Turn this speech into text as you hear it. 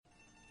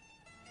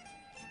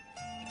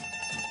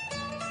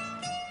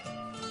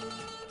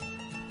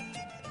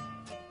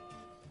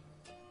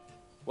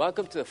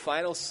Welcome to the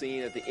final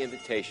scene of The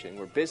Invitation,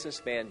 where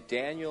businessman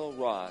Daniel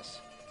Ross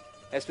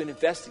has been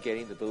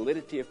investigating the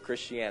validity of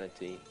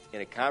Christianity in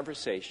a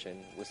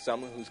conversation with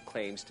someone who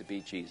claims to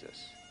be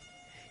Jesus.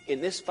 In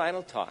this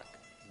final talk,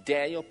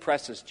 Daniel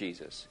presses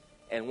Jesus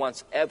and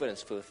wants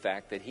evidence for the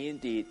fact that he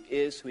indeed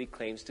is who he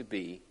claims to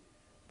be,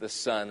 the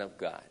Son of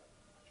God.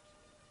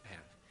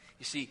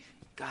 You see,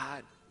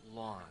 God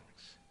longs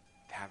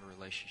to have a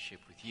relationship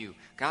with you.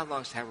 God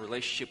longs to have a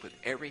relationship with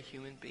every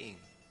human being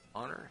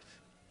on earth.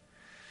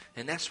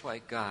 And that's why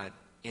God,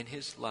 in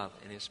his love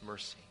and his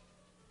mercy,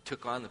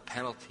 took on the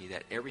penalty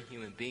that every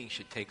human being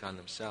should take on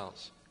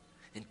themselves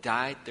and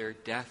died their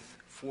death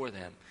for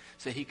them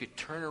so that he could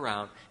turn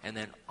around and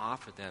then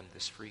offer them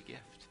this free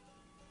gift.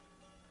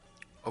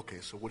 Okay,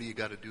 so what do you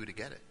got to do to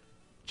get it?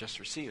 Just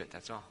receive it,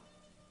 that's all.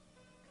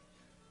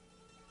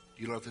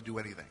 You don't have to do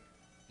anything.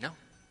 No.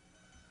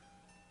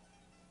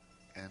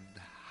 And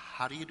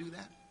how do you do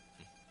that?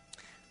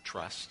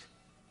 Trust.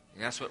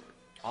 And that's what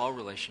all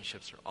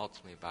relationships are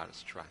ultimately about,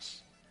 is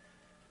trust.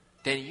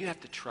 Danny, you have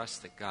to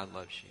trust that God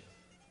loves you.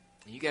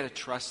 And you got to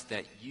trust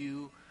that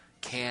you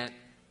can't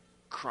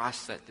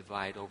cross that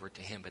divide over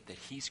to him, but that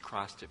he's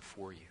crossed it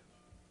for you.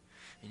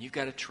 And you've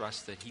got to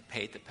trust that he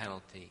paid the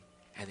penalty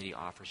and that he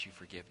offers you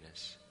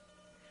forgiveness.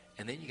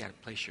 And then you got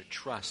to place your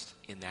trust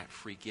in that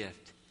free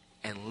gift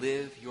and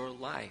live your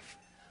life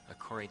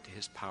according to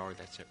his power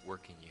that's at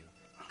work in you.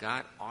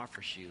 God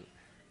offers you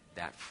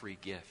that free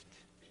gift.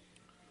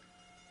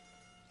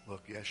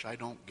 Look, Yesh, I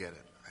don't get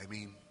it. I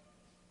mean,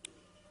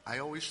 I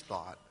always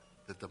thought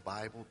that the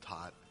Bible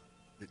taught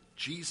that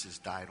Jesus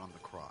died on the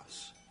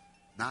cross,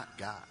 not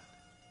God.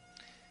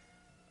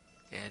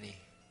 Danny,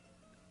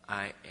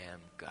 I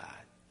am God.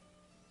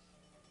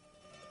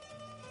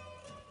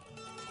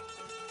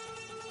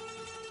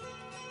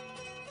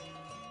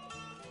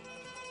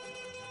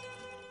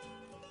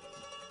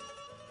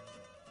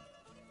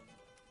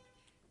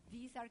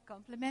 These are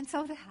compliments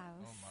of the house.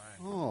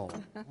 Oh,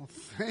 well,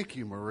 thank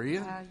you, Maria.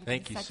 You've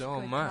Thank been you such so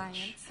good much.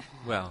 clients.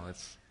 Well,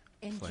 it's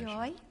a Enjoy,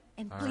 pleasure.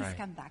 and All please right.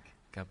 come back.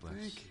 God bless.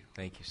 Thank you.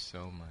 Thank you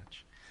so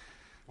much.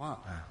 Wow.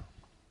 Wow.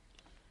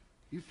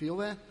 You feel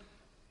that?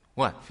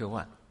 What? Feel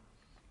what?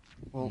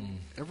 Well,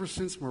 ever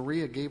since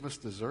Maria gave us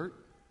dessert,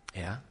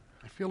 Yeah?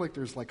 I feel like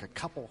there's like a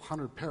couple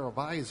hundred pair of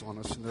eyes on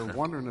us, and they're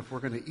wondering if we're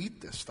going to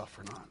eat this stuff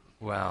or not.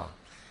 Well,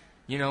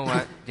 you know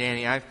what,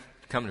 Danny? I've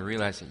come to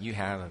realize that you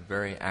have a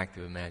very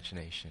active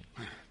imagination.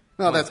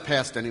 No, that's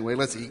past anyway.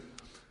 Let's eat.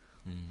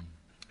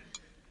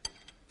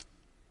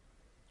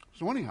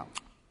 So anyhow,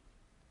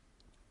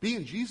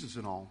 being Jesus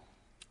and all,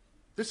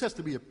 this has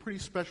to be a pretty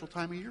special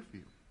time of year for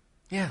you.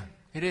 Yeah,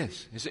 it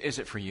is. Is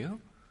it for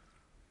you?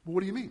 Well,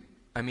 what do you mean?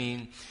 I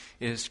mean,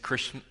 is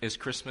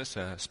Christmas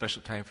a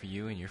special time for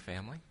you and your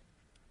family?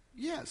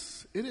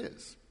 Yes, it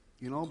is.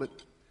 You know, but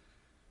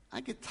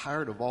I get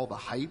tired of all the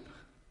hype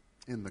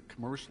and the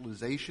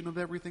commercialization of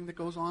everything that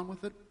goes on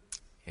with it.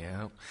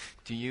 Yeah.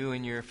 Do you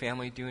and your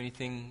family do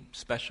anything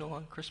special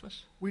on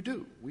Christmas? We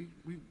do.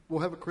 We'll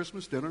have a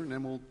Christmas dinner, and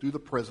then we'll do the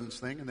presents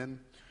thing, and then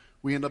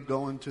we end up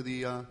going to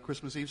the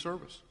Christmas Eve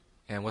service.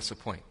 And what's the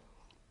point?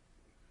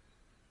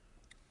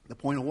 The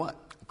point of what?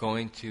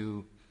 Going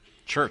to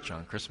church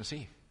on Christmas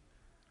Eve.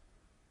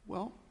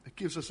 Well, it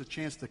gives us a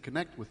chance to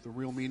connect with the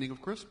real meaning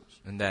of Christmas.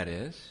 And that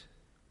is?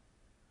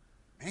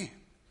 Man,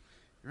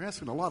 you're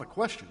asking a lot of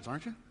questions,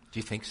 aren't you? Do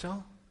you think so?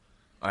 All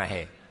right,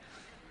 hey,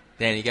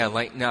 Danny, you got to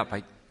lighten up.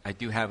 I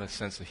do have a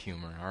sense of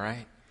humor, all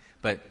right?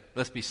 But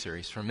let's be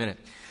serious for a minute.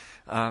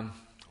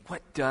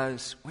 What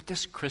does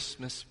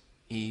Christmas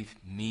Eve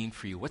mean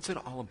for you? What's it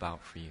all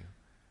about for you?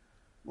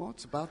 Well,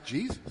 it's about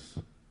Jesus.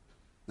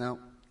 Now,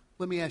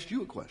 let me ask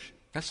you a question.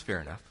 That's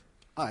fair enough.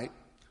 All right.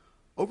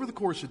 Over the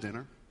course of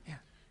dinner, Yeah.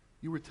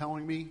 you were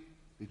telling me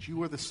that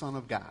you are the Son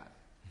of God.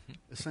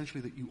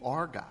 Essentially, that you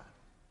are God.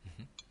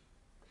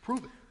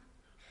 Prove it.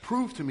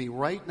 Prove to me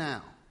right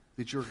now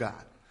that you're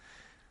God.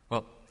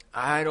 Well,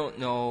 I don't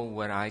know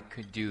what I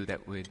could do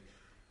that would,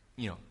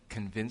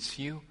 convince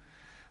you.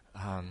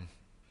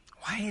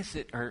 Why is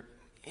it, or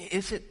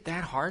is it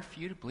that hard for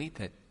you to believe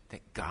that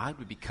God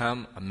would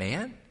become a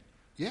man?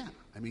 Yeah.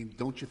 I mean,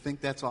 don't you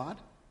think that's odd?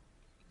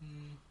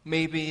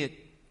 Maybe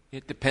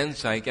it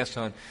depends, I guess,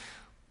 on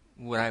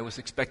what I was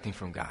expecting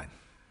from God.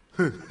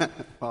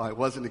 Well, I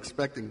wasn't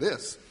expecting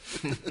this.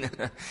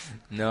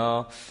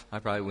 No, I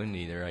probably wouldn't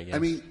either, I guess. I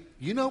mean,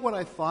 you know what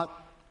I thought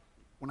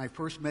when I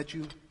first met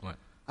you? What?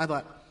 I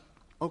thought,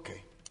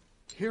 okay,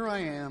 here I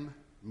am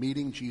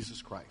meeting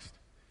Jesus Christ.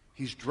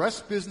 He's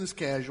dressed business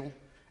casual,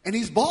 and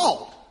he's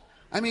bald.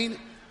 I mean,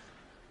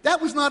 that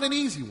was not an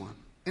easy one.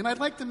 And I'd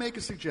like to make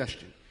a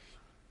suggestion.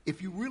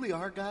 If you really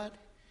are God,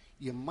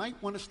 you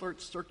might want to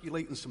start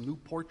circulating some new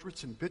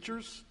portraits and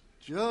pictures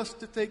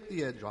just to take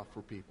the edge off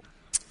for people.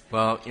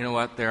 Well, you know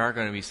what? There are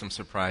going to be some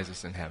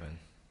surprises in heaven.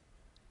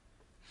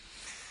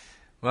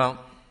 Well,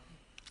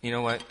 you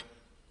know what?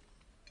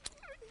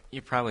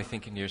 You're probably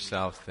thinking to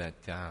yourself that,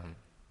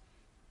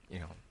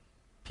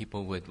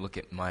 people would look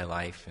at my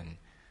life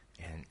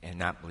and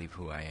not believe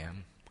who I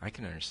am. I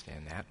can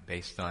understand that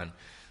based on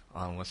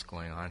what's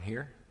going on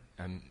here.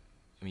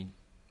 I mean,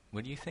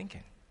 what are you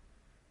thinking?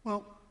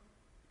 Well,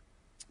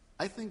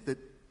 I think that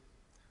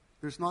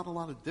there's not a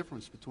lot of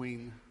difference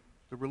between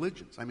the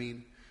religions. I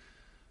mean,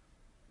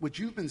 what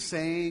you've been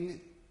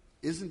saying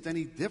isn't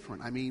any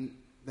different,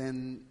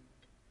 than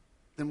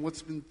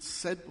what's been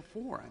said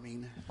before.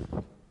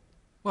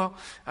 Well,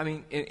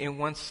 in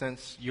one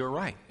sense, you're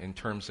right in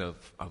terms of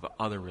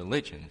other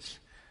religions.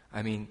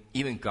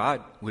 Even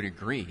God would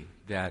agree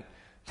that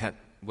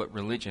what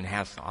religion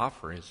has to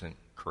offer isn't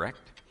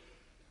correct.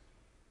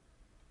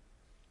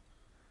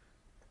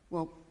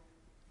 Well,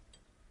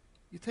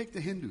 you take the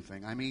Hindu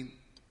thing.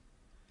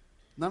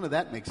 None of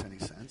that makes any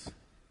sense.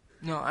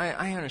 No,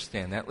 I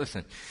understand that.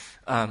 Listen,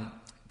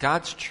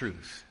 God's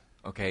truth,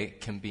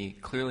 can be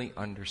clearly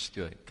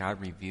understood. God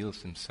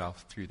reveals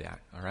himself through that,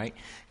 all right?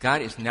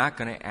 God is not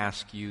going to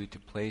ask you to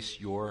place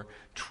your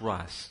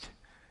trust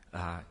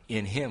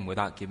in him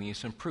without giving you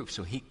some proof.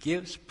 So he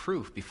gives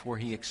proof before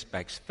he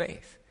expects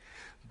faith.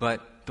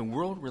 But the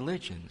world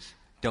religions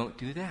don't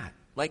do that.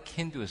 Like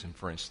Hinduism,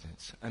 for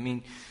instance.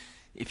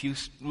 If you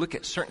look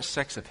at certain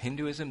sects of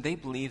Hinduism, they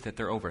believe that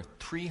there are over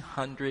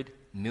 300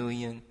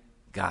 million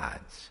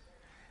gods.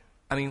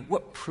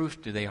 What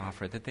proof do they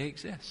offer that they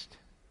exist?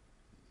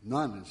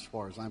 None, as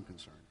far as I'm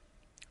concerned.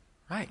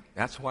 Right.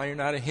 That's why you're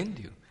not a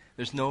Hindu.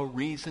 There's no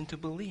reason to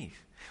believe.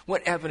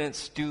 What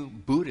evidence do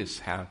Buddhists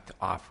have to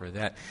offer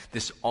that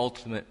this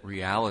ultimate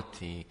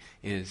reality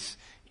is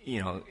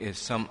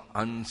some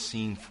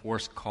unseen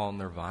force called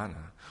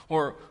nirvana?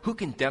 Or who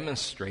can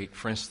demonstrate,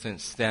 for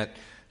instance, that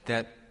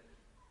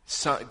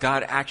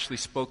God actually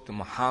spoke to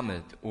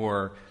Muhammad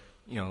or,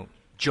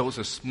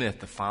 Joseph Smith,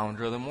 the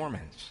founder of the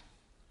Mormons?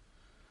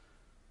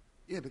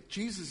 Yeah, but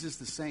Jesus is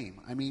the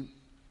same.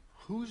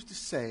 Who's to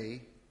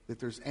say that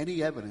there's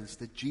any evidence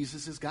that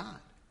Jesus is God?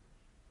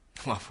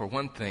 Well, for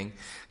one thing,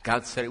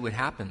 God said it would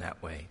happen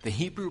that way. The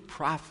Hebrew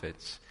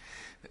prophets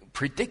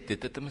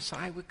predicted that the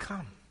Messiah would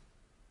come.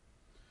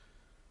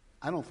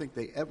 I don't think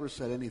they ever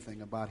said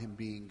anything about him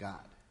being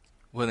God.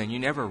 Well, then you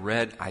never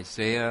read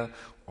Isaiah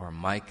or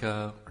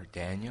Micah or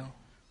Daniel?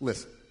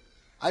 Listen,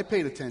 I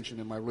paid attention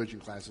in my religion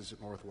classes at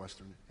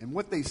Northwestern, and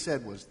what they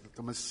said was that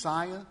the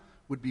Messiah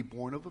would be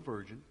born of a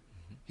virgin,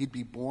 he'd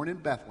be born in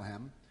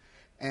Bethlehem,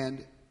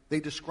 and they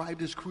described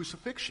his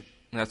crucifixion.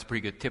 That's a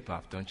pretty good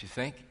tip-off, don't you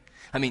think?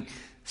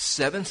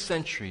 7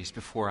 centuries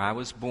before I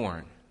was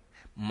born,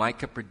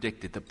 Micah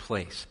predicted the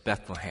place,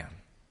 Bethlehem.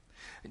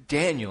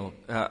 David,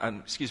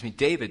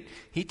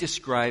 he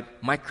described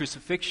my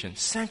crucifixion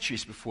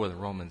centuries before the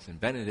Romans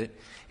invented it.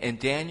 And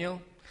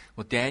Daniel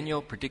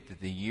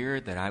predicted the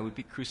year that I would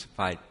be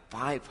crucified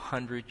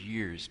 500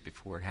 years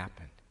before it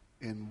happened.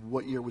 And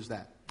what year was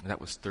that? That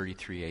was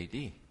 33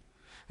 A.D.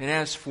 And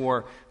as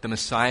for the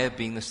Messiah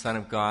being the Son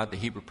of God, the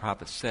Hebrew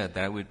prophet said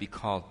that I would be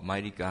called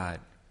Mighty God,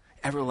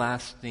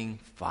 Everlasting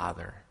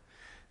Father.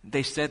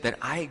 They said that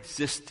I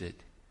existed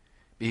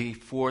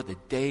before the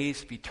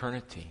days of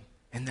eternity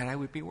and that I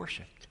would be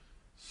worshipped.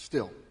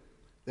 Still,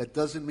 that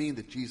doesn't mean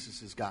that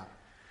Jesus is God.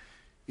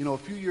 A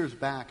few years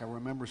back, I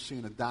remember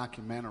seeing a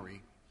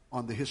documentary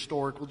on the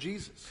historical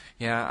Jesus.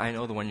 Yeah, I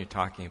know the one you're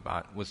talking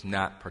about was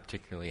not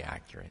particularly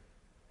accurate.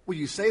 Well,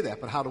 you say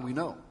that, but how do we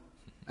know?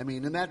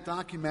 In that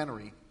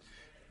documentary,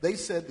 they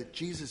said that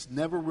Jesus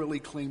never really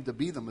claimed to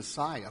be the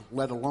Messiah,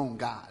 let alone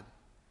God.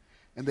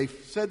 And they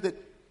said that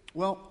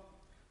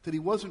he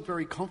wasn't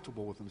very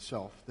comfortable with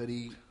himself, that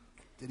he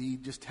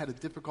just had a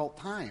difficult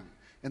time,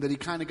 and that he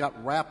kind of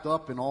got wrapped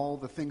up in all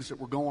the things that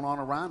were going on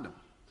around him.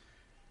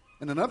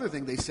 And another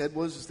thing they said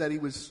was that he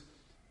was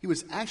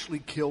actually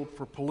killed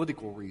for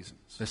political reasons.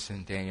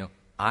 Listen, Daniel,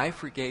 I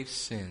forgave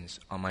sins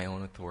on my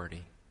own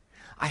authority.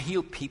 I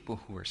healed people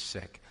who were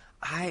sick.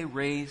 I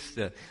raised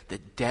the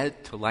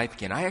dead to life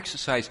again. I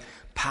exercise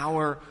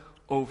power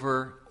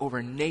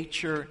over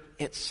nature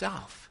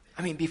itself.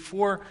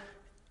 Before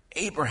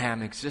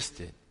Abraham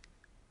existed,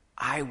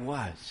 I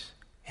was.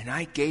 And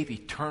I gave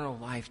eternal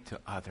life to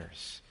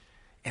others.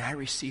 And I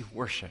received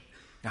worship.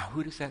 Now,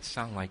 who does that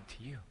sound like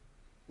to you?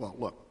 Well,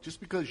 look,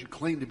 just because you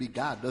claim to be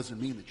God doesn't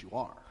mean that you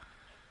are.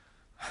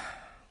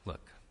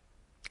 Look,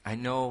 I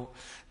know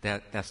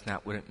that that's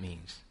not what it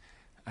means.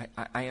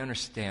 I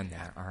understand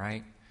that, all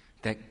right?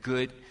 That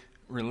good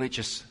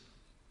religious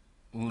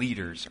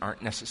leaders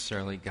aren't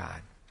necessarily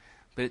God.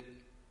 But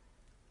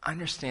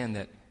understand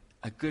that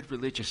a good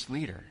religious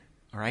leader,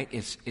 all right,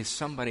 is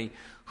somebody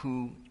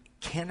who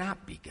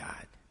cannot be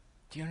God.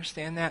 Do you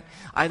understand that?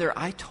 Either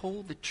I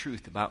told the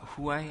truth about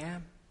who I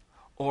am,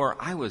 or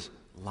I was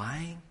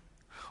lying,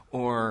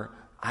 or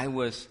I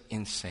was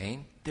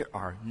insane. There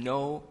are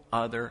no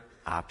other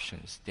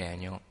options,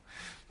 Daniel.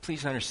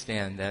 Please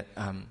understand that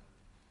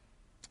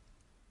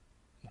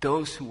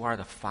those who are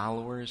the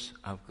followers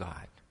of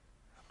God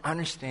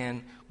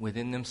understand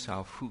within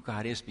themselves who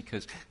God is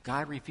because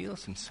God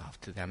reveals himself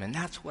to them. And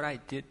that's what I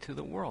did to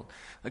the world.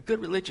 A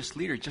good religious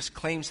leader just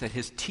claims that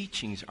his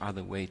teachings are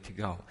the way to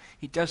go.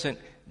 He doesn't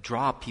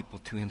draw people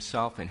to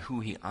himself and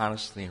who he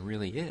honestly and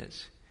really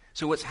is.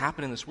 So what's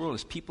happened in this world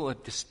is people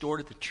have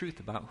distorted the truth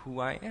about who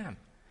I am.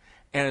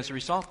 And as a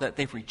result of that,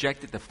 they've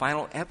rejected the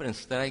final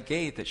evidence that I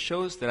gave that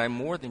shows that I'm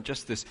more than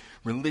just this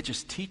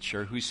religious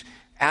teacher who's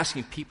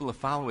asking people to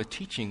follow a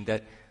teaching,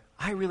 that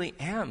I really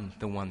am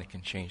the one that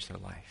can change their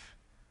life.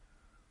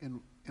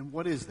 And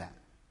what is that?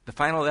 The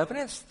final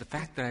evidence? The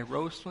fact that I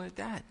rose from the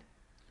dead.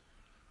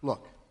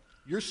 Look,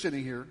 you're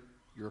sitting here,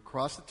 you're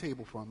across the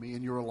table from me,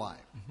 and you're alive.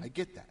 I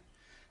get that.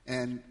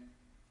 And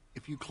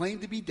if you claim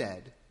to be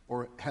dead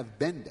or have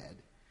been dead,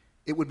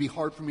 it would be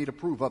hard for me to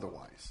prove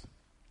otherwise.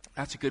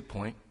 That's a good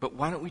point. But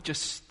why don't we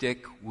just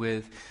stick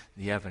with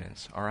the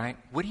evidence, all right?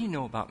 What do you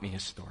know about me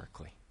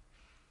historically?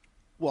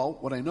 Well,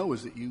 what I know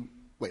is that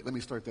wait, let me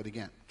start that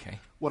again. Okay.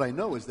 What I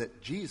know is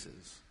that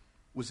Jesus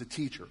was a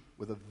teacher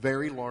with a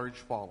very large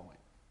following.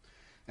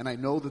 And I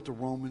know that the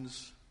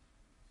Romans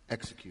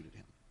executed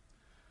him.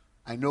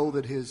 I know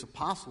that his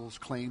apostles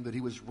claimed that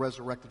he was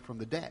resurrected from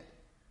the dead.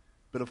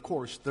 But of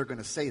course, they're going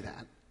to say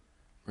that.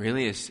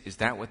 Really? Is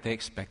that what they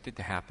expected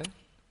to happen?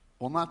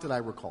 Well, not that I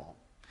recall.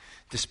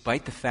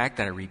 Despite the fact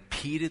that I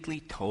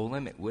repeatedly told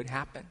them it would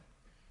happen?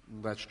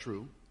 That's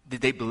true.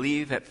 Did they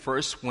believe at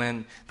first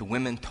when the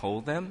women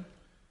told them?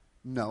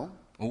 No.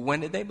 Well,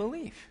 when did they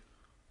believe?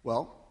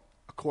 Well,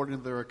 according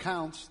to their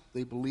accounts,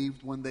 they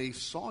believed when they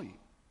saw you.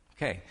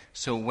 Okay,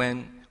 so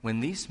when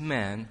these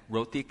men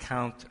wrote the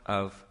account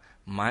of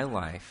my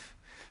life,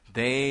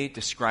 they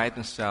described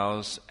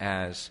themselves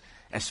as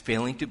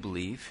failing to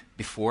believe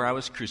before I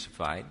was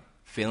crucified,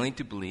 failing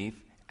to believe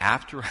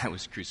after I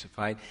was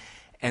crucified,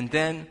 and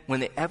then when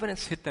the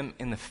evidence hit them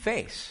in the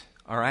face,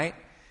 all right,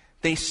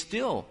 they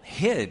still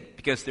hid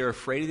because they're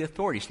afraid of the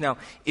authorities. Now,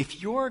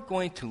 if you're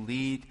going to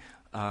lead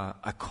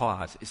a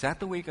cause, is that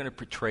the way you're going to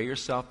portray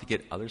yourself to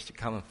get others to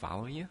come and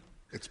follow you?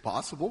 It's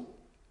possible.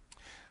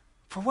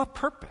 For what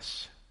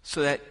purpose?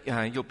 So that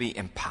you'll be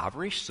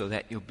impoverished, so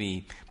that you'll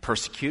be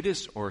persecuted,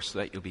 or so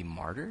that you'll be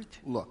martyred?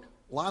 Look,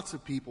 lots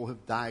of people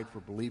have died for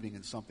believing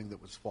in something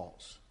that was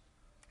false.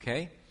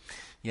 Okay?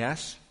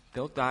 Yes,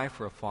 they'll die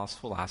for a false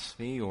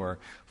philosophy or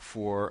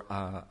for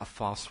a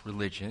false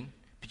religion.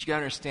 But you got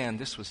to understand,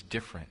 this was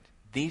different.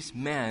 These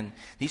men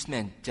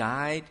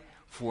died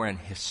for an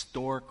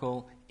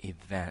historical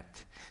event.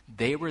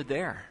 They were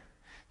there.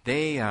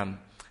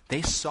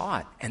 They saw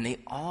it, and they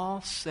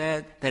all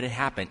said that it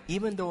happened,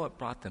 even though it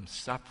brought them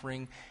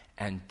suffering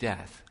and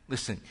death.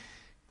 Listen,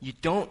 you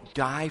don't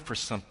die for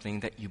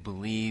something that you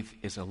believe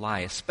is a lie,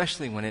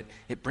 especially when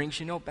it brings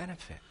you no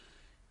benefit.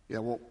 Yeah,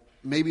 well,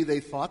 maybe they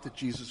thought that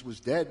Jesus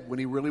was dead when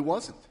he really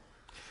wasn't.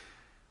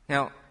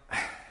 Now,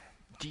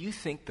 do you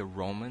think the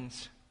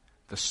Romans,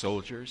 the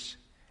soldiers,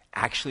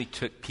 actually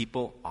took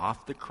people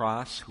off the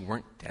cross who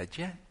weren't dead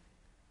yet?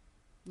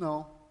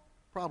 No,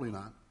 probably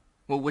not.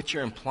 Well, what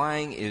you're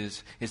implying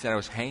is that I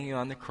was hanging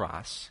on the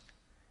cross.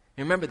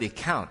 And remember the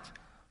account.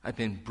 I've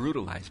been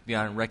brutalized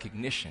beyond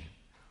recognition,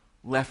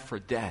 left for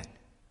dead.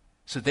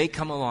 So they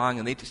come along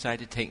and they decide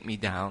to take me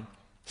down,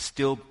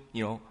 still,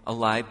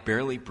 alive,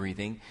 barely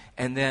breathing.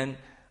 And then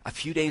a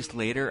few days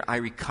later, I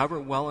recover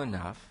well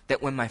enough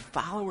that when my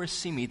followers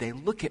see me, they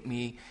look at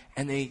me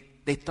and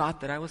they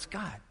thought that I was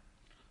God.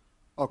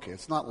 Okay,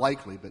 it's not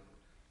likely, but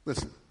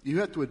listen,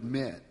 you have to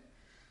admit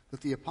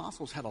that the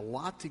apostles had a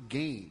lot to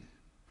gain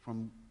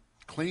from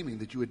claiming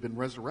that you had been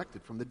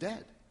resurrected from the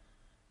dead.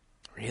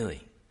 Really?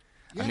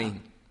 Yeah.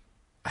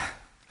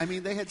 I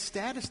mean, they had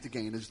status to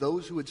gain as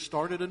those who had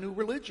started a new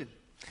religion.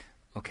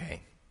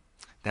 Okay,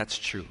 that's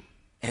true.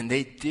 And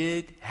they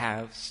did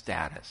have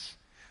status.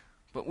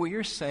 But what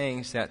you're saying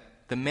is that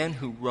the men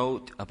who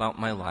wrote about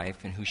my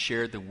life and who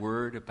shared the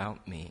word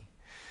about me,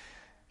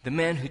 the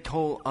men who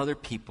told other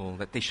people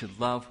that they should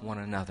love one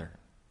another,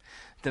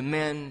 the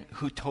men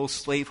who told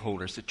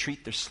slaveholders to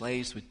treat their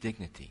slaves with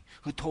dignity,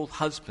 who told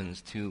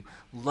husbands to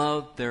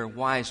love their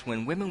wives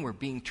when women were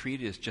being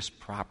treated as just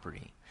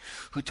property,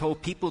 who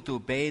told people to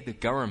obey the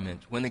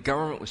government when the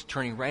government was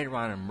turning right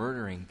around and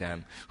murdering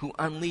them, who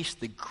unleashed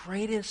the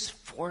greatest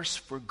force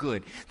for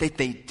good, that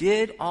they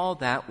did all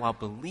that while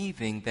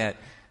believing that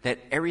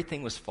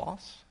everything was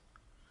false?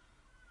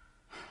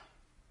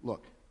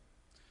 Look,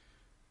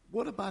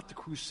 what about the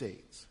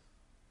Crusades?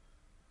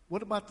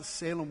 What about the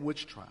Salem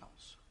witch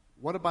trials?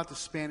 What about the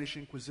Spanish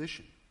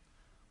Inquisition?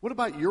 What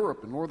about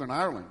Europe and Northern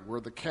Ireland,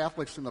 where the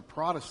Catholics and the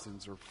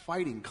Protestants are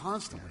fighting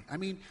constantly? I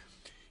mean,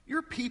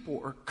 your people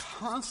are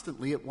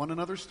constantly at one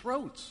another's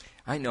throats.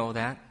 I know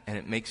that, and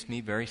it makes me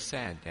very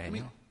sad, Daniel. I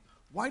mean,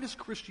 why does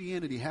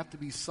Christianity have to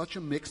be such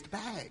a mixed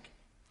bag?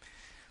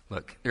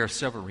 Look, there are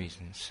several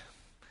reasons.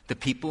 The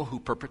people who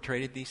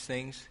perpetrated these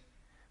things,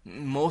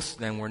 most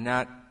of them were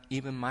not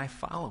even my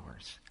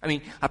followers. I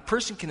mean, a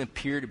person can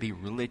appear to be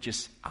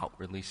religious,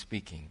 outwardly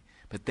speaking,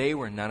 but they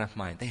were none of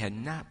mine. They had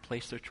not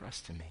placed their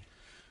trust in me.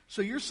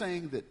 So you're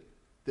saying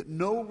that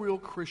no real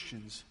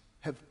Christians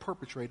have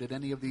perpetrated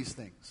any of these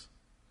things?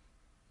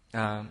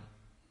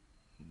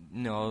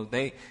 No,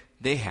 they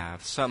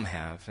have. Some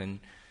have, and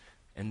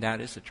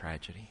that is a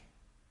tragedy.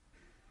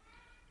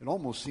 It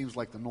almost seems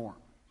like the norm.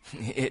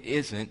 It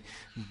isn't,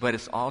 but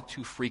it's all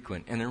too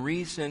frequent. And the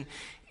reason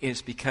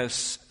is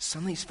because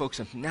some of these folks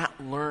have not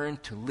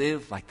learned to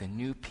live like the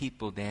new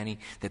people, Danny,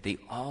 that they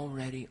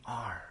already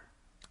are.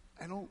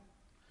 I don't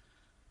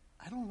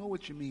know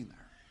what you mean there.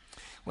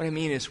 What I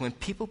mean is when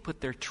people put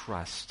their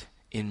trust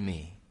in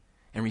me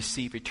and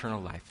receive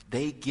eternal life,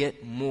 they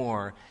get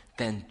more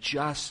than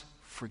just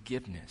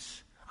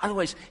forgiveness.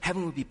 Otherwise,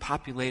 heaven would be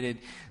populated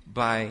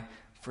by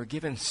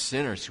forgiven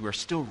sinners who are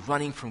still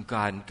running from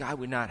God, and God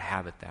would not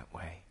have it that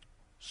way.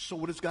 So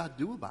what does God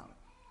do about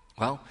it?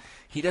 Well,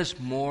 he does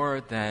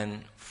more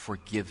than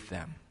forgive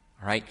them,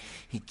 all right?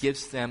 He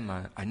gives them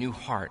a new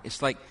heart.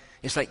 It's like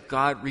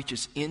God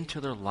reaches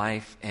into their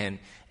life and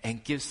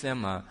gives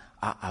them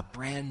a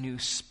brand new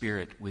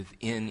spirit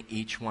within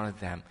each one of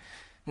them.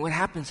 And what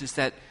happens is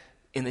that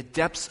in the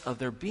depths of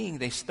their being,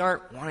 they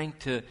start wanting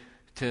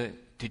to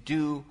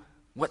do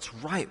what's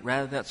right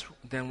rather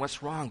than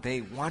what's wrong.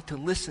 They want to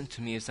listen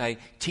to me as I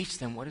teach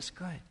them what is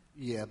good.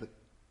 Yeah, but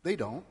they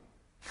don't.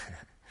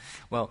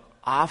 Well,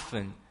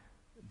 often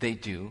they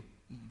do,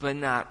 but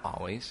not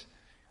always.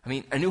 I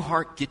mean, a new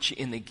heart gets you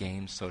in the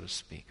game, so to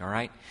speak, all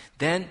right?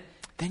 Then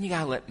you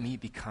got to let me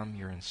become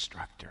your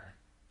instructor.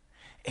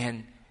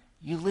 And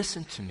you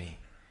listen to me,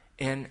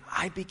 and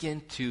I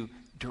begin to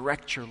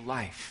direct your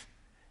life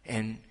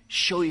and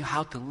show you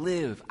how to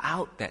live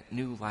out that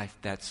new life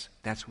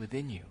that's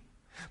within you.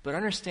 But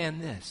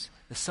understand this,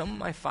 that some of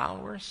my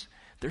followers,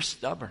 they're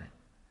stubborn.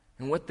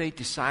 And what they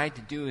decide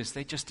to do is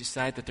they just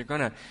decide that they're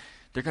going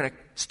to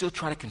still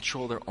try to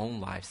control their own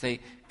lives. They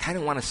kind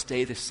of want to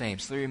stay the same.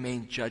 So they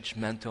remain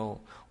judgmental,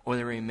 or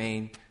they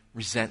remain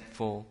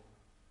resentful.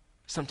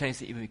 Sometimes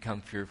they even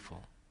become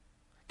fearful.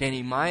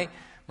 Danny, my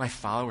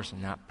followers are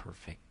not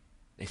perfect.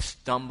 They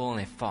stumble and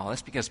they fall.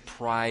 That's because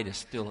pride is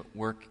still at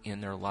work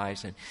in their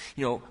lives. And,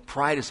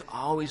 pride is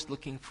always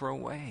looking for a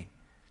way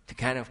to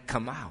kind of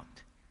come out.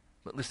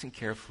 But listen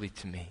carefully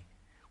to me.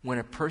 When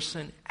a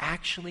person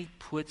actually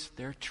puts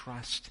their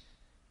trust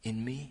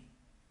in me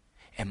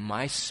and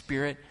my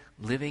Spirit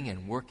living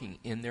and working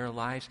in their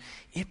lives,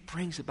 it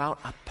brings about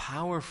a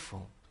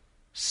powerful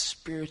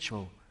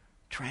spiritual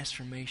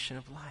transformation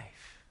of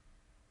life.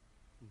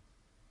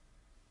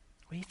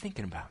 What are you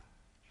thinking about?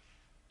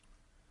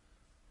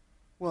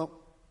 Well,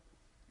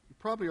 you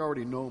probably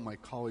already know my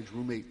college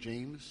roommate,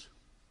 James.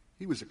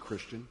 He was a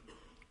Christian.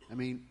 I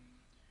mean,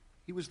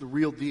 he was the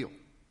real deal.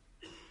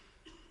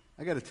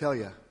 I got to tell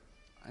you,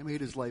 I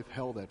made his life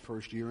hell that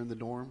first year in the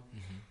dorm.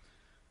 Mm-hmm.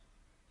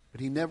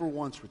 But he never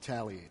once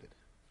retaliated.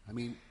 I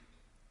mean,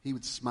 he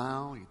would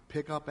smile, he'd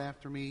pick up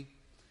after me,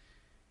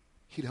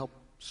 he'd help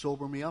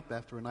sober me up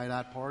after a night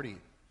out partying.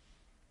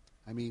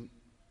 I mean,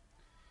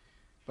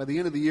 by the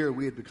end of the year,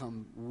 we had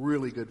become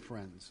really good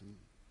friends. And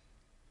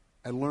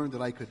I learned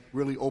that I could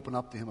really open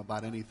up to him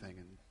about anything.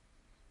 And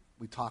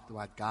we talked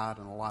about God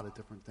and a lot of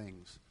different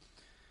things.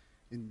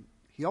 And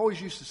he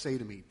always used to say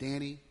to me,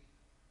 Danny,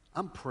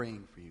 I'm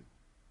praying for you.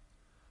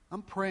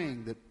 I'm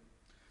praying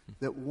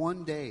that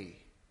one day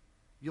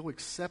you'll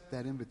accept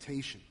that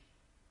invitation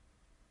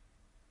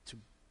to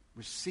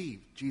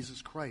receive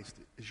Jesus Christ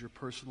as your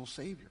personal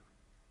Savior.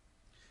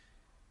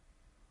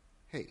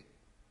 Hey,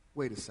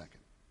 wait a second.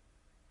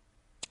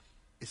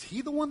 Is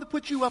he the one that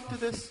put you up to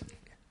this?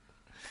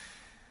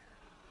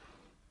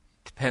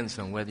 Depends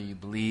on whether you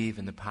believe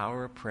in the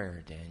power of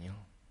prayer, Daniel.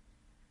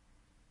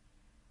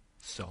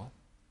 So?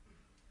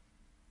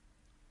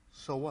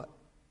 So what?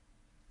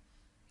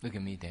 Look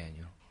at me,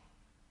 Daniel.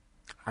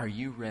 Are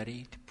you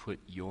ready to put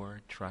your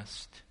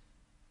trust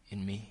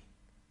in me?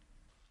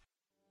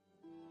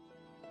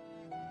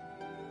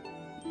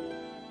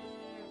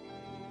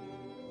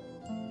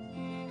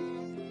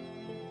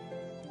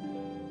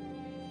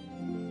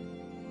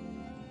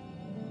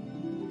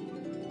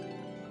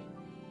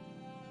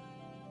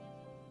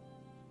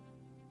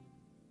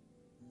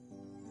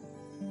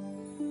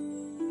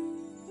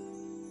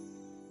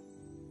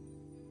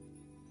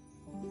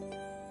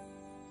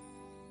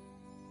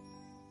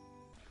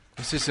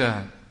 This is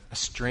a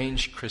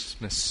strange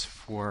Christmas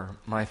for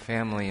my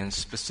family and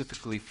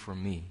specifically for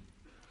me.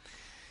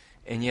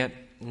 And yet,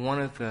 one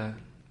of the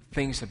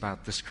things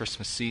about this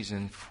Christmas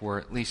season, for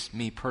at least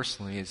me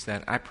personally, is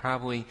that I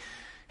probably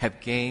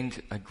have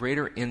gained a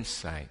greater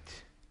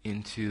insight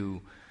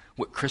into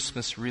what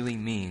Christmas really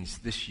means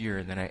this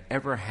year than I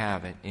ever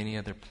have at any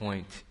other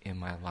point in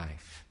my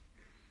life.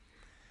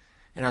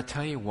 And I'll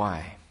tell you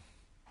why.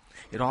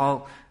 It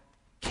all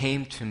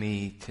came to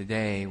me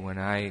today when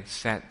I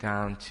sat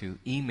down to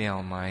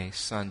email my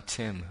son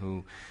Tim,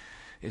 who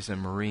is a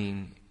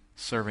Marine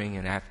serving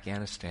in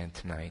Afghanistan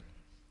tonight.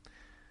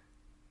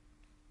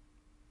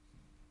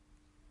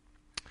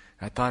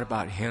 I thought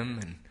about him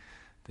and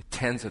the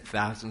tens of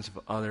thousands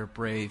of other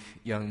brave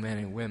young men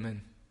and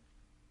women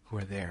who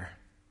are there.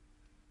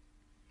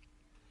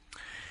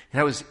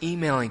 And I was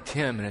emailing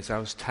Tim, and as I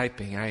was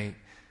typing, I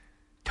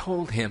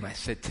told him, I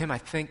said, Tim, I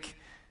think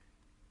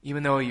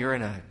even though you're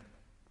in a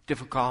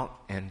difficult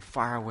and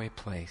faraway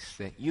place,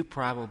 that you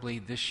probably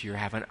this year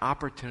have an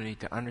opportunity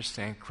to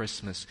understand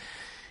Christmas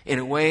in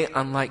a way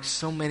unlike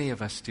so many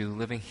of us do,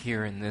 living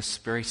here in this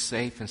very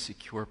safe and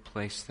secure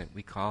place that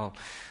we call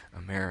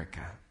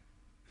America.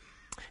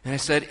 And I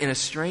said, in a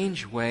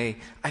strange way,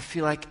 I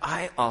feel like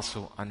I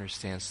also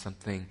understand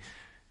something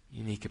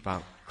unique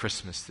about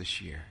Christmas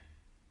this year.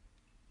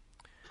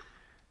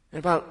 And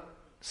about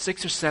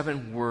 6 or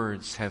 7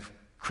 words have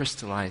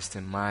crystallized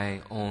in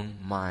my own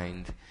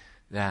mind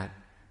that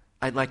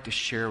I'd like to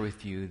share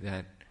with you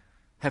that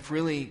have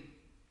really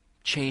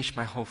changed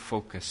my whole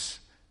focus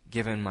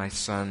given my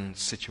son's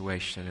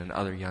situation and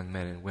other young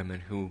men and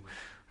women who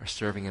are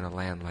serving in a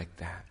land like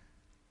that.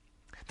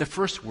 The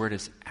first word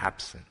is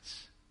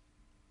absence.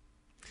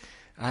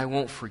 I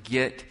won't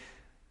forget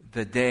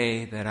the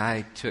day that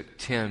I took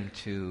Tim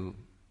to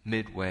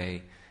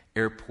Midway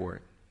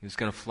Airport. He was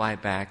going to fly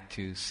back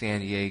to San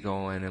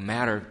Diego, and in a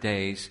matter of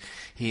days,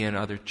 he and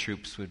other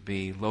troops would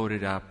be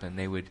loaded up and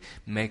they would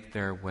make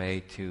their way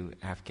to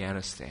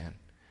Afghanistan.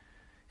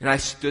 And I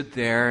stood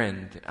there,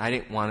 and I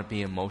didn't want to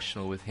be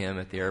emotional with him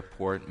at the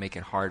airport, make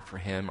it hard for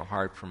him or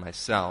hard for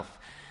myself.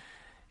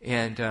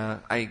 And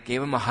I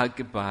gave him a hug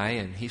goodbye,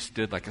 and he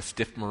stood like a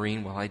stiff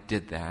Marine while I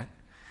did that.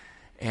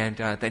 And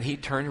then he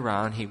turned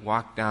around, he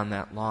walked down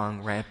that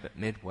long ramp at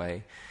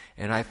Midway,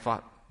 and I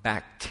fought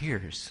back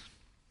tears.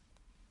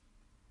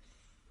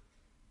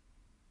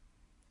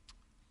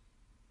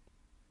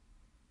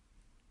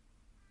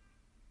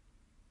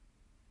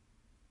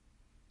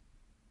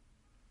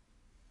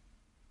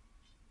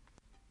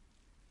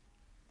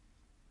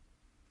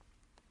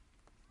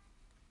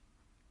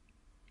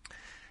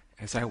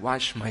 As I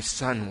watched my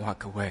son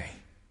walk away,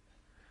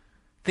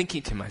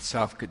 thinking to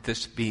myself, could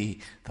this be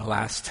the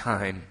last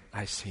time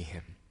I see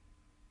him?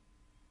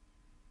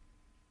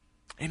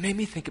 It made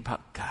me think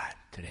about God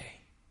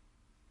today.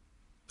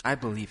 I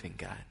believe in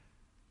God.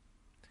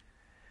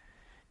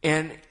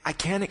 And I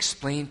can't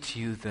explain to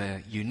you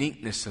the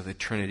uniqueness of the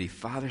Trinity,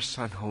 Father,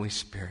 Son, Holy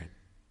Spirit.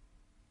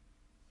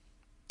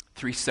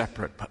 3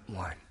 separate but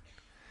one.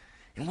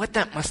 And what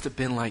that must have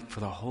been like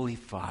for the Holy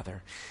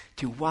Father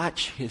to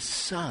watch his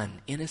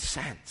Son, in a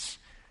sense,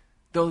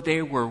 though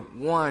they were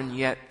one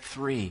yet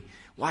 3,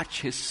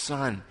 watch his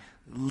Son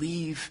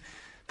leave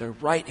the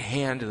right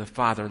hand of the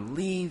Father,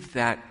 leave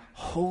that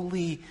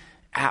holy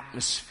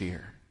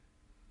atmosphere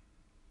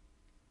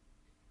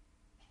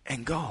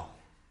and go.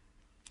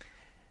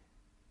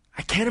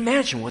 I can't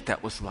imagine what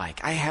that was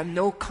like. I have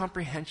no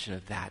comprehension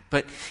of that.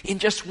 But in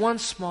just one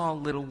small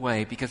little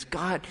way, because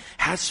God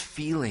has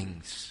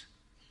feelings.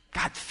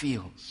 God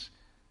feels.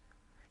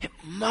 It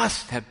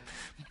must have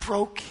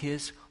broke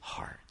his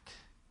heart.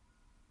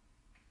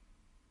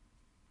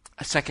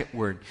 A second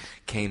word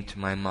came to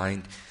my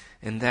mind,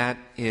 and that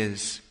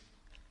is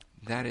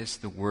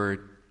the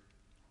word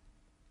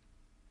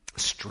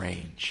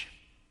strange.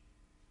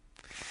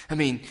 I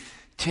mean,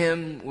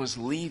 Tim was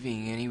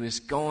leaving and he was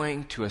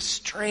going to a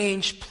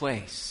strange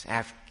place,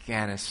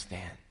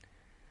 Afghanistan.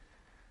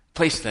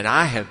 Place that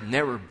I have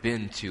never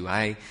been to.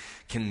 I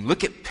can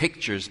look at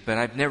pictures, but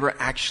I've never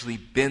actually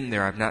been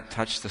there. I've not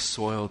touched the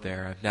soil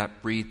there. I've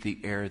not breathed the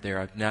air there.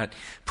 I've not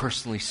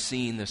personally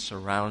seen the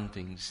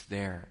surroundings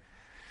there.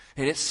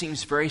 And it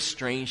seems very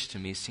strange to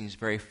me. It seems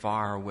very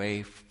far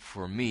away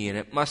for me. And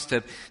it must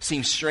have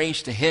seemed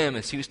strange to him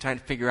as he was trying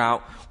to figure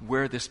out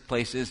where this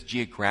place is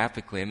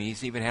geographically. I mean,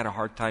 he's even had a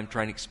hard time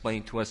trying to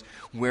explain to us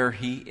where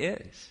he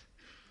is.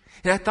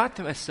 And I thought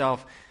to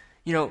myself,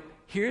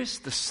 here's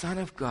the Son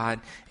of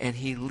God, and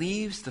he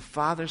leaves the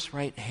Father's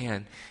right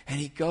hand, and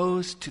he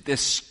goes to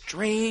this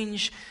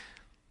strange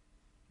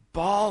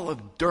ball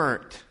of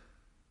dirt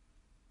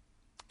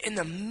in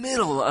the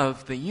middle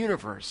of the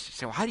universe. You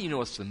say, well, how do you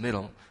know it's the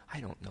middle? I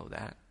don't know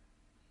that.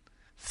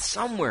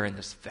 Somewhere in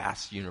this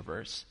vast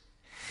universe.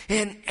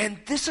 And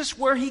this is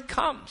where he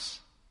comes.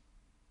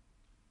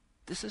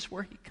 This is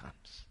where he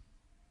comes.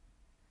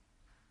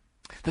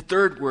 The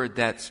third word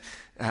that's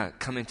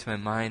come into my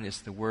mind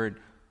is the word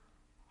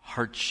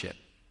hardship.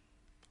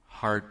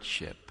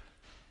 Hardship.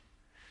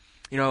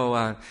 We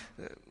know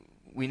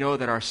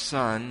that our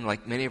son,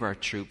 like many of our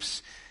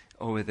troops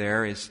over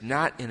there, is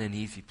not in an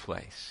easy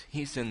place.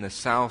 He's in the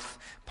south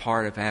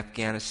part of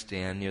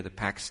Afghanistan near the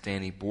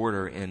Pakistani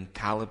border in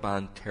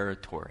Taliban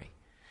territory.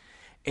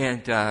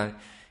 And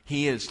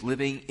he is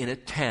living in a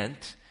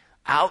tent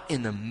out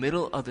in the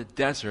middle of the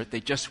desert. They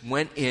just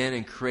went in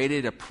and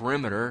created a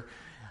perimeter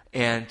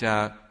and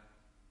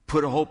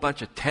put a whole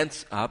bunch of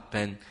tents up,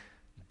 and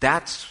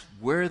that's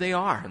where they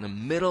are, in the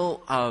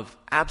middle of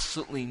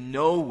absolutely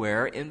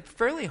nowhere in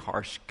fairly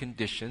harsh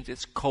conditions.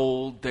 It's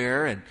cold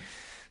there, and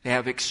they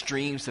have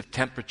extremes of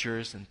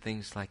temperatures and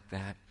things like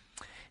that.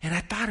 And I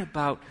thought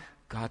about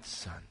God's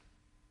Son.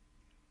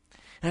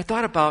 And I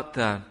thought about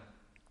the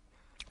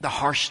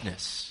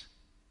harshness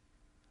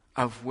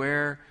of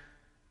where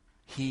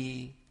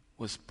he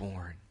was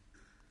born.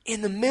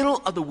 In the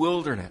middle of the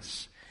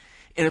wilderness,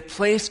 in a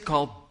place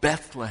called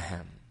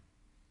Bethlehem,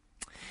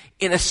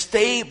 in a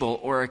stable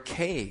or a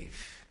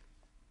cave,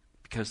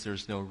 because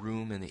there's no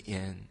room in the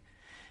inn,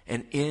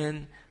 and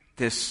in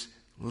this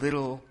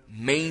little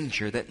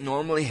manger that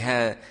normally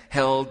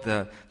held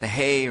the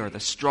hay or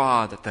the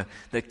straw that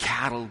the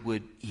cattle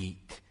would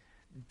eat.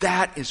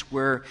 That is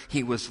where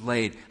he was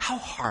laid. How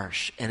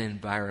harsh an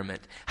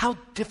environment. How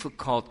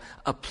difficult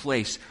a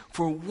place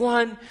for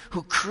one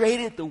who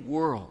created the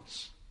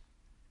worlds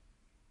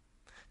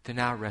to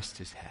now rest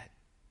his head.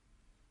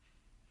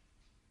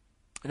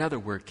 Another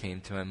word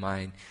came to my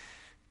mind,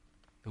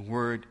 the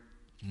word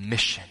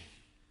mission.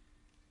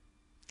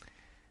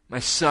 My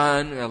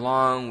son,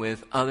 along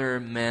with other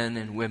men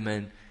and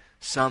women,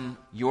 some,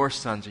 your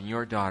sons and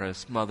your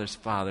daughters, mothers,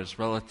 fathers,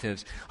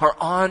 relatives, are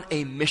on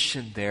a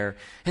mission there.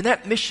 And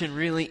that mission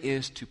really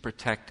is to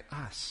protect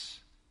us.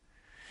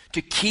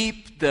 To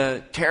keep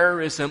the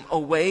terrorism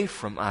away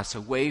from us,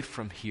 away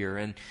from here.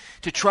 And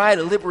to try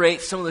to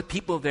liberate some of the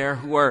people there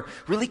who are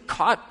really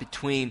caught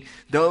between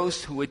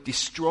those who would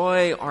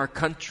destroy our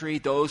country,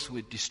 those who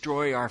would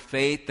destroy our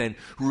faith and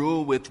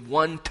rule with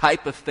one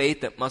type of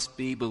faith that must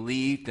be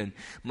believed and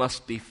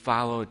must be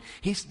followed.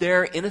 He's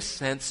there in a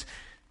sense.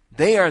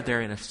 They are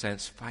there, in a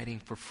sense, fighting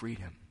for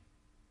freedom.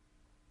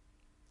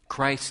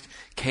 Christ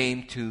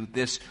came to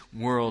this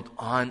world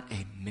on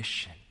a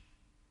mission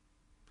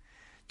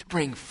to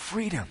bring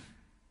freedom.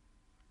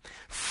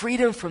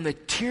 Freedom from the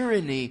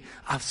tyranny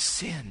of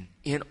sin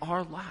in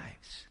our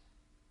lives.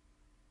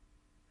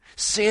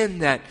 Sin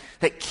that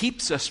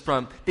keeps us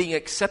from being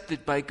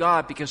accepted by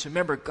God, because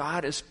remember,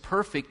 God is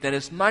perfect, and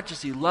as much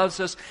as He loves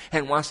us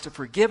and wants to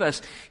forgive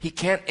us, He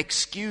can't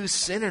excuse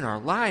sin in our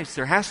lives.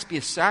 There has to be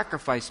a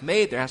sacrifice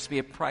made. There has to be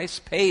a price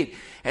paid.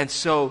 And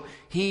so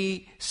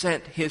He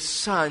sent His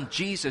Son,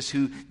 Jesus,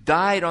 who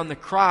died on the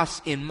cross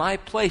in my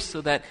place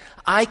so that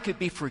I could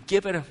be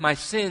forgiven of my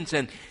sins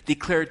and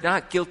declared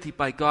not guilty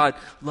by God,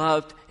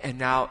 loved and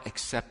now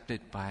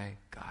accepted by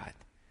God.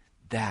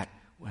 That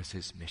was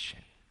His mission.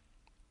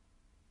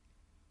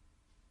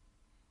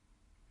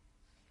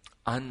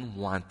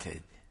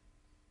 Unwanted.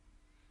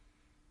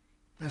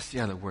 That's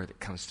the other word that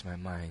comes to my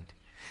mind.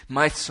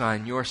 My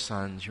son, your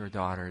sons, your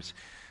daughters,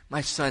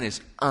 my son is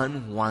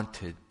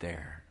unwanted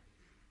there.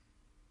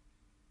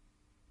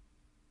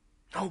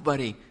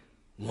 Nobody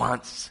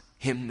wants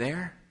him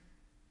there.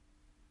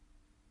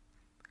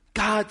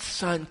 God's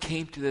Son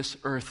came to this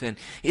earth, and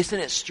isn't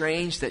it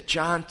strange that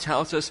John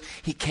tells us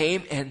He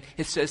came and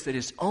it says that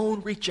His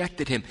own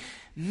rejected Him.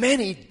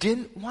 Many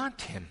didn't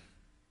want Him.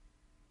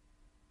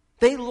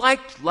 They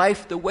liked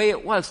life the way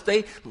it was.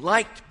 They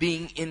liked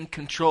being in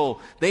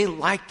control. They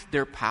liked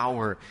their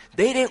power.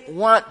 They didn't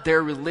want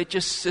their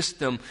religious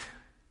system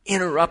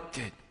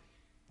interrupted.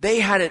 They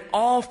had it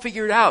all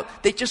figured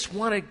out. They just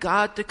wanted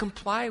God to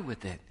comply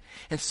with it.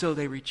 And so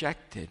they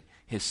rejected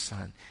His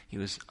Son. He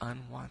was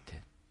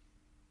unwanted.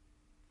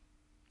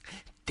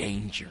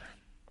 Danger.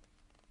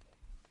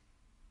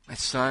 My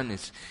son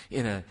is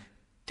in a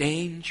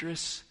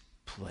dangerous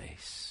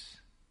place.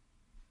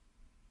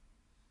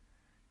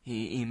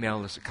 He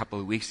emailed us a couple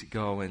of weeks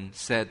ago and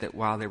said that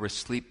while they were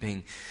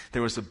sleeping,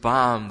 there was a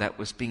bomb that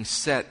was being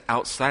set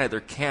outside of their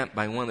camp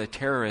by one of the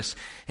terrorists,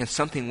 and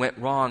something went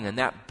wrong, and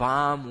that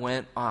bomb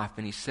went off.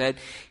 And he said,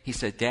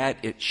 Dad,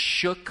 it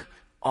shook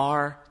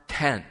our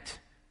tent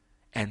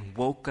and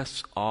woke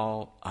us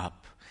all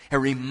up. A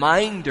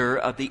reminder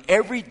of the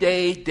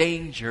everyday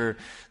danger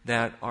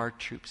that our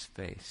troops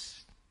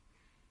face.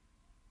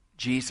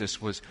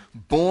 Jesus was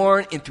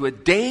born into a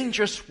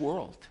dangerous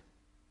world,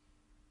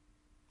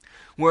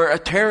 where a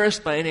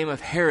terrorist by the name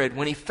of Herod,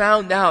 when he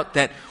found out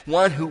that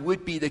one who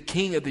would be the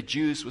king of the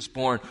Jews was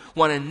born,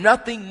 wanted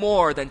nothing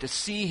more than to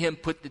see him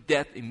put to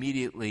death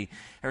immediately.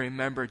 And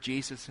remember,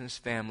 Jesus and his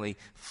family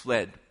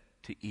fled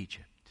to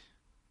Egypt.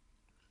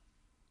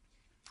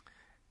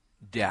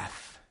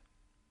 Death.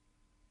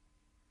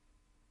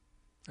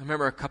 I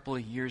remember a couple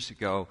of years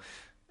ago,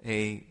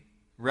 a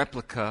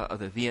replica of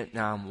the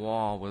Vietnam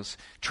Wall was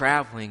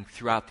traveling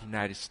throughout the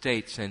United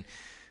States, and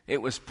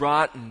it was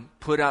brought and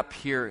put up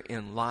here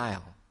in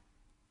Lisle.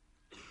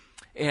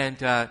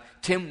 And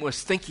Tim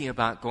was thinking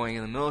about going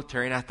in the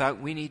military, and I thought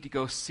we need to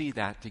go see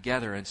that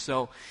together. And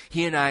so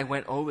he and I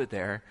went over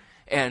there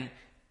and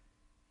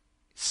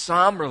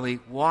somberly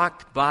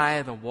walked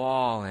by the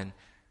wall and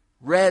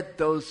read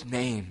those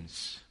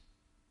names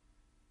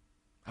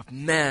of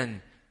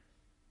men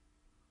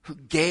who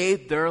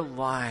gave their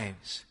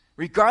lives.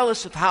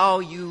 Regardless of how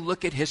you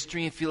look at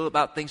history and feel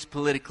about things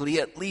politically,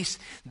 at least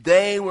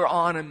they were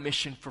on a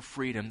mission for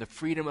freedom, the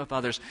freedom of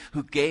others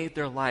who gave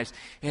their lives.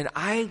 And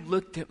I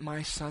looked at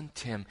my son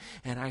Tim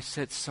and I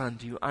said, son,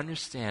 do you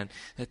understand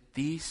that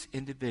these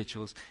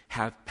individuals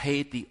have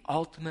paid the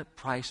ultimate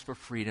price for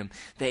freedom?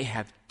 They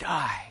have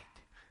died.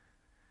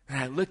 And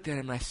I looked at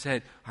him and I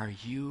said, are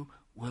you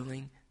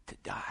willing to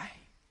die?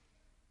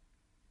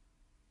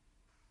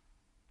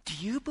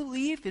 Do you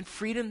believe in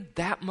freedom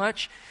that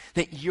much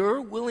that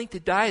you're willing to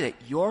die, that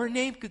your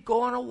name could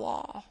go on a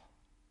wall?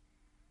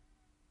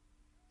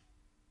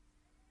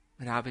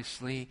 And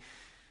obviously,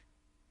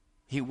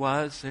 he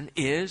was and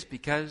is,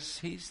 because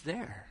he's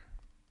there.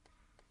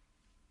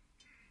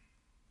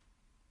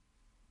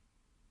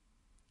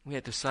 We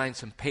had to sign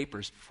some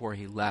papers before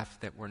he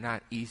left that were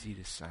not easy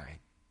to sign.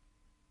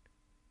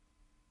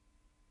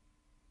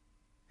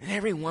 And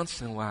every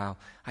once in a while,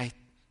 I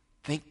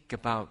think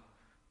about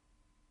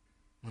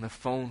When the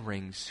phone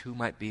rings, who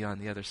might be on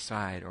the other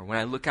side? Or when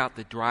I look out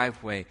the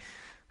driveway,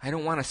 I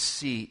don't want to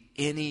see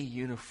any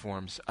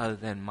uniforms other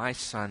than my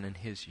son and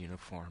his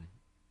uniform.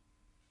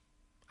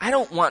 I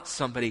don't want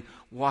somebody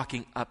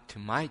walking up to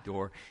my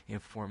door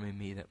informing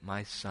me that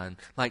my son,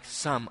 like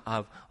some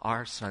of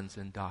our sons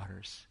and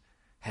daughters,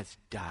 has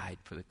died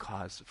for the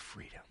cause of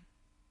freedom.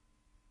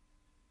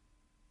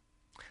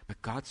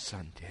 But God's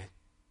Son did.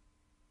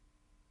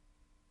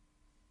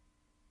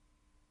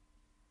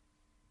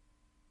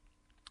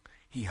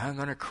 He hung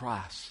on a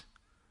cross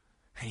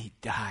and he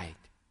died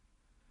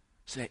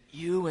so that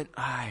you and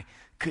I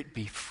could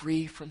be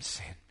free from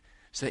sin,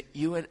 so that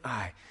you and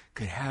I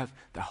could have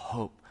the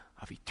hope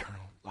of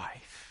eternal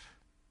life.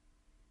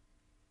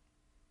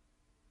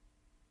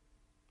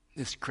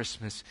 This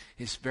Christmas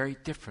is very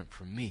different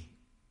for me.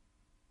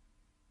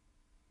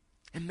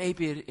 And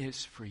maybe it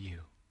is for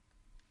you.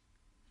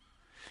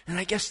 And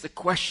I guess the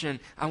question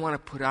I want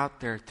to put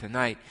out there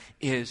tonight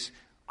is,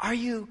 are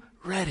you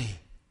ready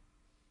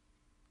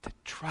to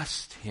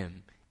trust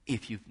him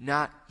if you've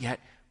not yet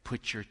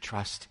put your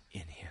trust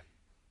in him?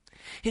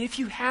 And if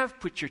you have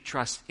put your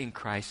trust in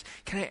Christ,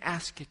 can I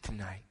ask you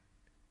tonight,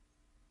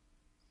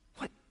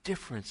 what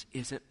difference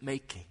is it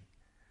making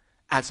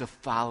as a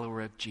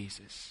follower of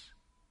Jesus?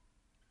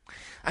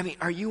 I mean,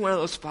 are you one of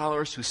those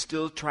followers who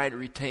still try to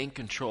retain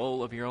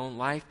control of your own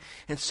life?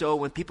 And so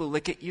when people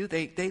look at you,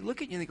 they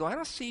look at you and they go, I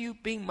don't see you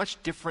being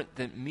much different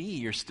than me.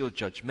 You're still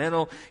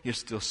judgmental. You're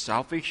still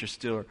selfish. You're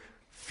still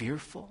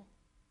fearful.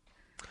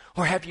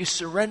 Or have you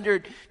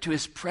surrendered to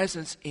his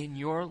presence in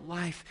your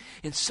life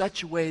in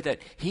such a way that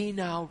he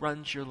now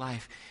runs your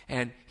life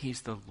and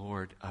he's the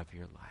Lord of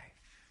your life?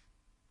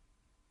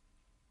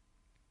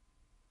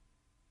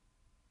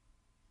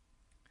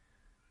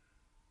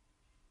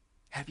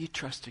 Have you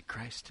trusted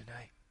Christ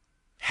tonight?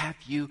 Have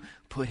you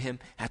put him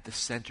at the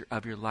center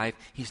of your life?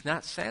 He's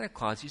not Santa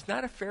Claus. He's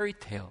not a fairy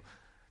tale.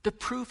 The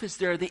proof is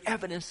there. The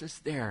evidence is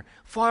there.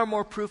 Far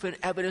more proof and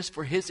evidence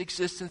for his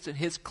existence and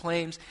his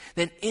claims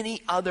than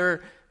any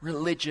other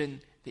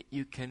religion that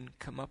you can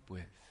come up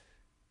with.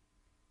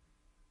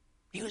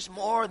 He was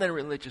more than a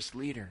religious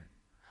leader.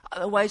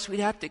 Otherwise,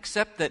 we'd have to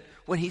accept that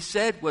what he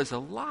said was a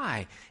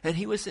lie and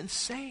he was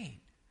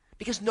insane.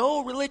 Because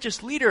no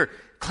religious leader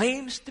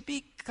claims to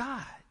be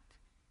God.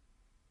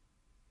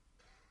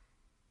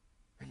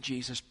 And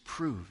Jesus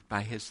proved by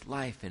his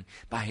life and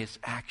by his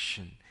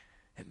action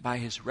and by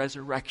his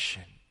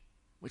resurrection,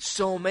 which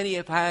so many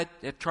have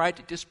tried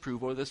to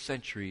disprove over the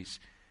centuries,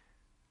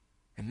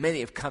 and many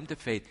have come to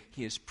faith,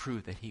 he has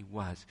proved that he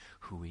was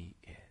who he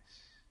is.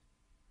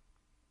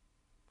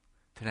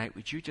 Tonight,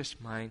 would you just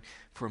mind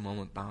for a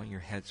moment bowing your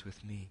heads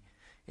with me?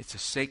 It's a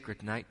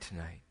sacred night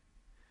tonight.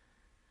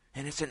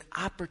 And it's an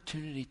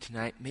opportunity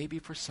tonight, maybe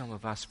for some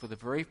of us, for the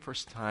very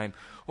first time,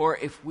 or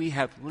if we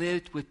have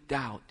lived with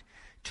doubt,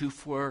 to,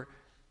 for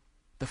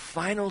the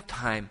final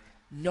time,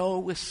 know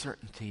with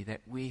certainty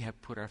that we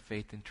have put our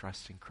faith and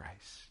trust in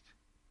Christ.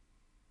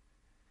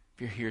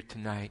 If you're here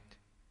tonight,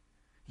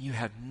 you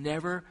have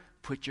never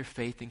put your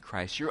faith in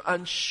Christ, you're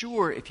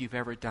unsure if you've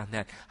ever done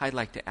that, I'd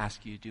like to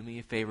ask you to do me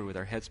a favor with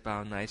our heads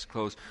bowed and eyes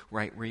closed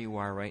right where you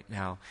are right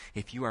now.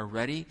 If you are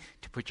ready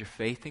to put your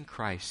faith in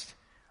Christ,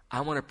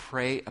 I want to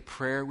pray a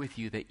prayer with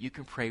you that you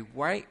can pray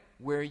right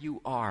where you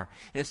are.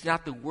 And it's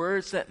not the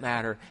words that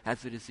matter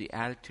as it is the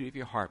attitude of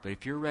your heart. But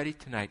if you're ready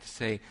tonight to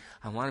say,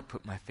 I want to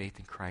put my faith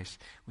in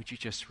Christ, would you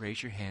just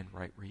raise your hand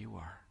right where you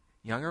are?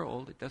 Young or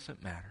old, it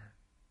doesn't matter.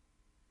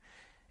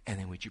 And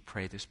then would you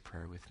pray this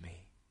prayer with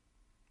me?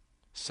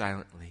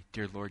 Silently,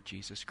 dear Lord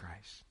Jesus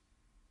Christ,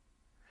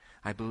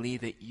 I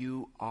believe that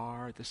you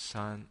are the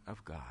Son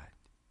of God.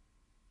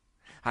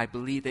 I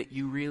believe that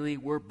you really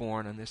were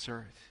born on this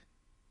earth.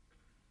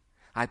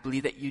 I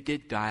believe that you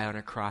did die on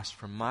a cross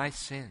for my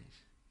sins.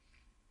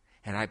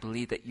 And I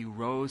believe that you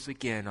rose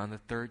again on the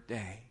third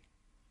day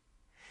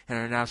and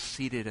are now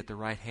seated at the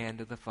right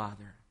hand of the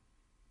Father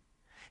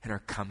and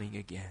are coming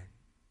again.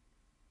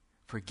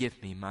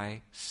 Forgive me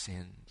my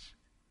sins.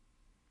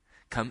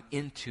 Come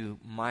into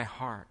my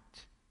heart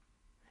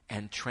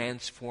and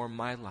transform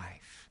my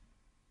life.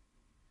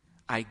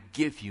 I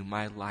give you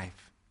my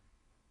life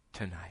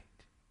tonight.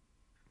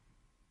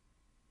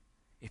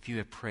 If you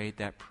have prayed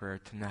that prayer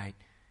tonight,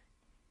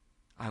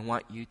 I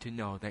want you to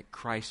know that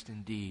Christ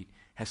indeed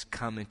has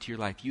come into your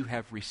life. You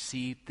have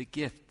received the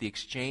gift. The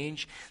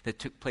exchange that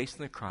took place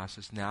on the cross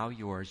is now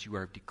yours. You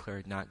are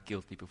declared not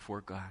guilty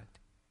before God.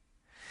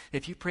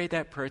 If you prayed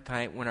that prayer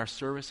tonight when our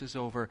service is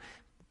over,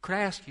 could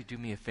I ask you to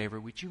do me a favor?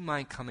 Would you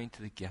mind coming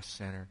to the guest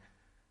center?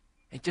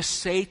 And just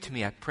say to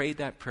me, I prayed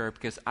that prayer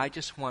because I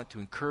just want to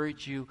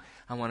encourage you.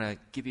 I want to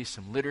give you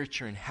some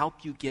literature and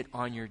help you get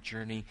on your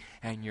journey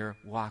and your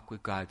walk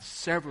with God.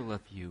 Several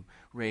of you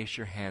raise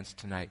your hands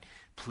tonight.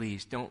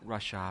 Please don't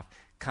rush off.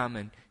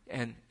 Come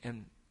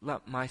and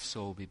let my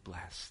soul be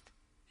blessed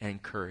and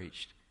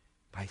encouraged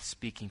by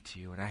speaking to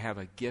you. And I have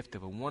a gift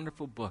of a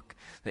wonderful book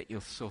that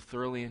you'll so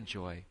thoroughly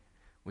enjoy,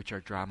 which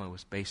our drama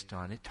was based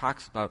on. It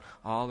talks about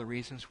all the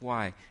reasons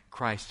why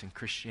Christ and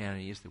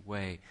Christianity is the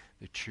way,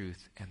 the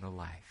truth, and the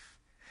life.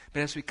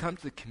 But as we come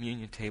to the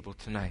communion table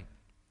tonight,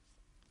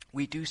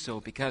 we do so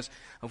because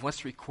of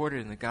what's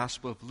recorded in the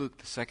Gospel of Luke,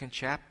 the 2nd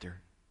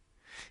chapter.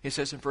 It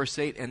says in verse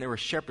 8, "And there were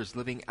shepherds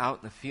living out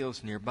in the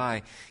fields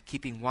nearby,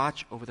 keeping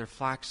watch over their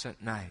flocks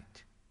at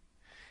night.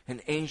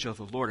 An angel of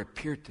the Lord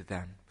appeared to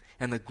them,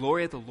 and the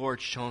glory of the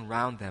Lord shone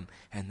round them,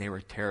 and they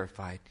were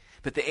terrified.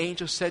 But the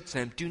angel said to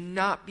them, 'Do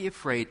not be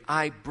afraid.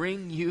 I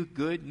bring you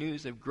good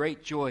news of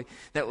great joy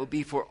that will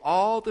be for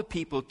all the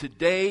people.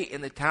 Today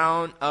in the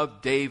town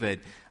of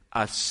David,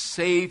 a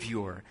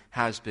Savior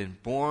has been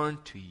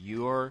born to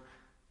your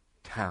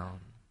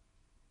town.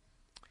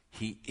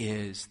 He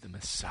is the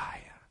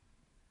Messiah,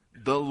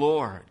 the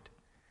Lord.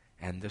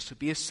 And this will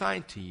be a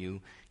sign to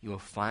you. You will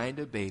find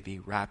a baby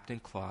wrapped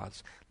in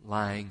cloths,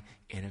 lying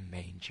in a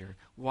manger.'"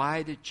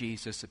 Why did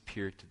Jesus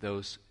appear to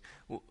those?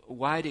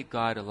 Why did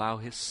God allow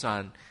his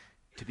son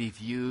to be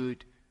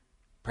viewed,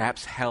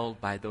 perhaps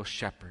held by those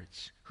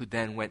shepherds who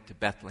then went to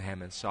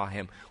Bethlehem and saw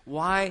him?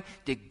 Why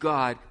did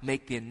God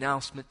make the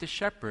announcement to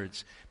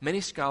shepherds?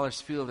 Many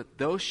scholars feel that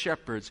those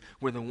shepherds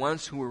were the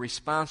ones who were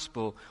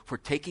responsible for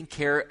taking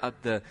care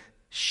of the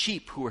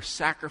sheep who were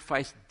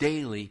sacrificed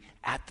daily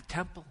at the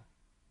temple.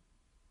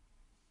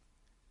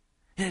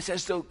 And it's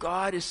as though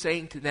God is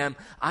saying to them,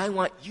 "I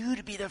want you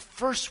to be the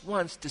first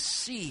ones to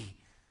see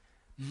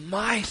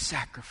my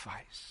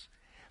sacrifice,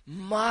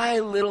 my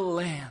little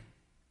lamb,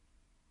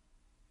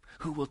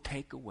 who will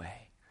take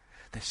away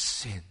the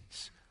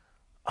sins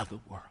of the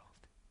world."